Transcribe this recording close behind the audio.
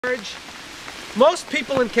Most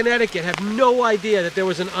people in Connecticut have no idea that there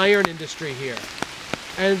was an iron industry here.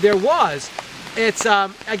 And there was. It's, I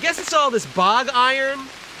guess it's all this bog iron,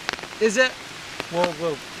 is it? Well,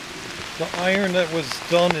 the iron that was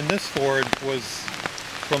done in this forge was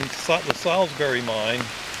from the Salisbury mine,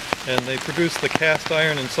 and they produced the cast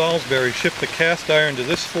iron in Salisbury, shipped the cast iron to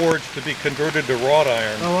this forge to be converted to wrought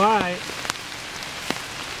iron. Oh, all right.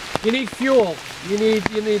 You need fuel. You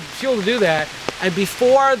need fuel to do that. And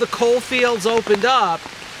before the coal fields opened up,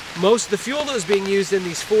 most of the fuel that was being used in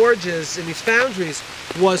these forges, in these foundries,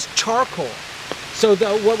 was charcoal. So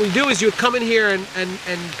what we do is you would come in here and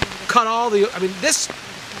cut all the, I mean,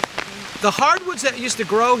 the hardwoods that used to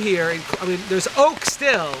grow here, I mean, there's oak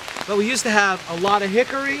still, but we used to have a lot of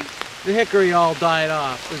hickory. The hickory all died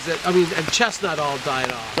off. And chestnut all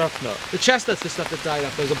died off. Chestnut. The chestnut's the stuff that died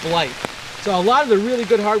off. There was a blight. So a lot of the really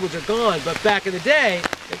good hardwoods are gone, but back in the day,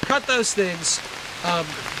 they cut those things,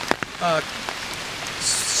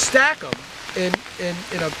 stack them in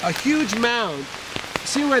a huge mound.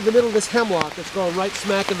 See right in the middle of this hemlock that's going right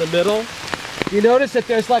smack in the middle? You notice that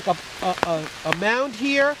there's like a mound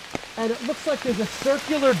here, and it looks like there's a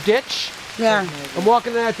circular ditch. Yeah. I'm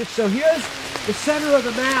walking in that ditch. So here's the center of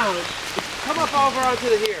the mound. Come up over onto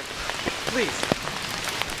here, please.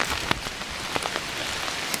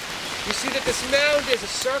 You see that this mound is a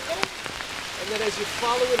circle, and then as you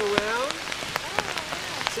follow it around,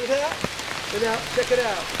 see that? And now check it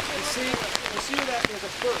out. You see that there's a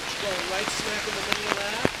birch going right smack in the middle of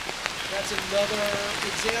that? That's another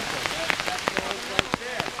example. That mound right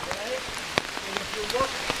there, okay? And if you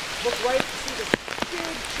look right, see this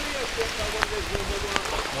big tree up there by one of those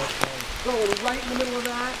going right in the middle of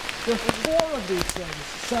that. There's 4 of these things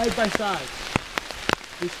side by side.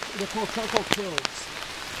 They're called charcoal kilns.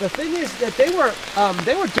 The thing is that they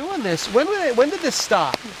were doing this. When did this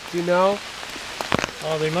stop? Do you know?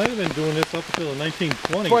 They might have been doing this up until the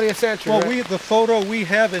 1920s. 20th century. Well, right? the photo we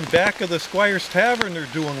have in back of the Squire's Tavern, they're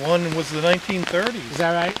doing one, was the 1930s. Is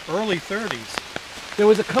that right? Early 30s. There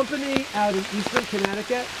was a company out in eastern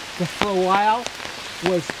Connecticut that for a while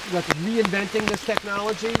was like reinventing this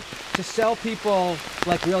technology to sell people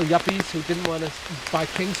like real yuppies who didn't want to buy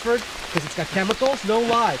Kingsford because it's got chemicals. No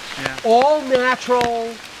lie. Yeah. All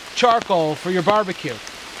natural charcoal for your barbecue.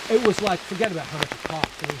 It was like, forget about how much it cost.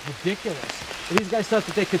 It was ridiculous. And these guys thought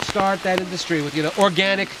that they could start that industry with,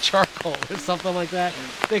 organic charcoal or something like that.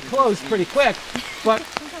 They closed pretty quick. But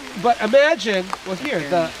imagine, well here,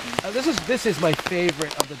 this is my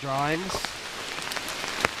favorite of the drawings.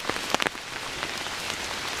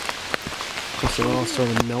 It's all sort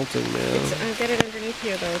of melting now. I'll get it underneath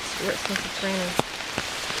here though, since it's raining.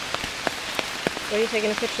 What are you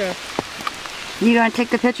taking a picture of? You want to take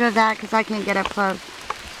the picture of that because I can't get up close.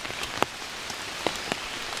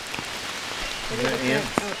 Ants.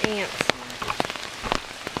 Oh, ants.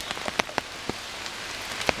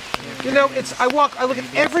 I look at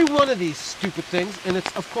every one of these stupid things, and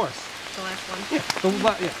it's, of course. The last one. Yeah,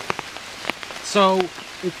 So,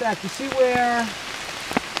 in fact, you see where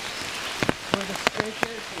the stake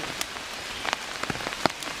is?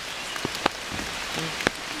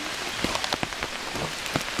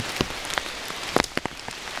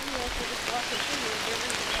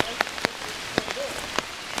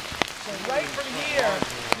 So right from here,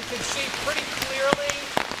 you can see pretty clearly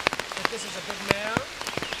that this is a big mound.